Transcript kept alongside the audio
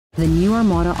The new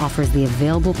Armada offers the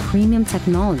available premium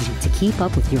technology to keep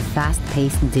up with your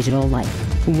fast-paced digital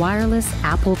life. Wireless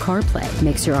Apple CarPlay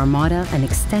makes your Armada an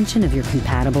extension of your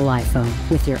compatible iPhone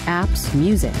with your apps,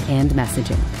 music, and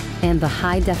messaging. And the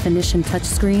high-definition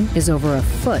touchscreen is over a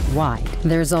foot wide.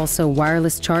 There's also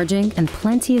wireless charging and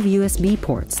plenty of USB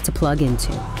ports to plug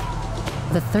into.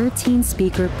 The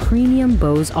 13-speaker premium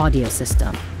Bose audio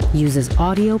system uses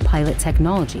audio pilot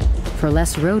technology for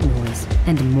less road noise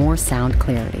and more sound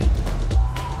clarity.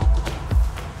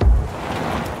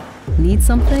 Need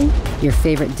something? Your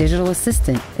favorite digital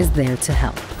assistant is there to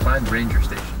help. Find Ranger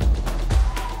Station.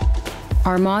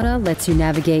 Armada lets you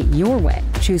navigate your way.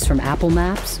 Choose from Apple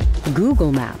Maps,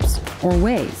 Google Maps, or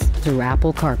Waze through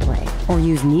Apple CarPlay, or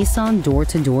use Nissan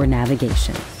door-to-door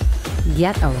navigation.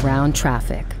 Get around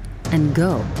traffic and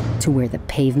go to where the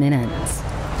pavement ends.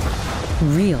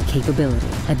 Real capability,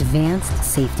 advanced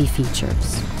safety features,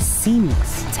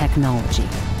 seamless technology.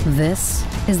 This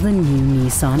is the new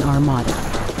Nissan Armada,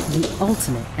 the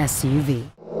ultimate SUV.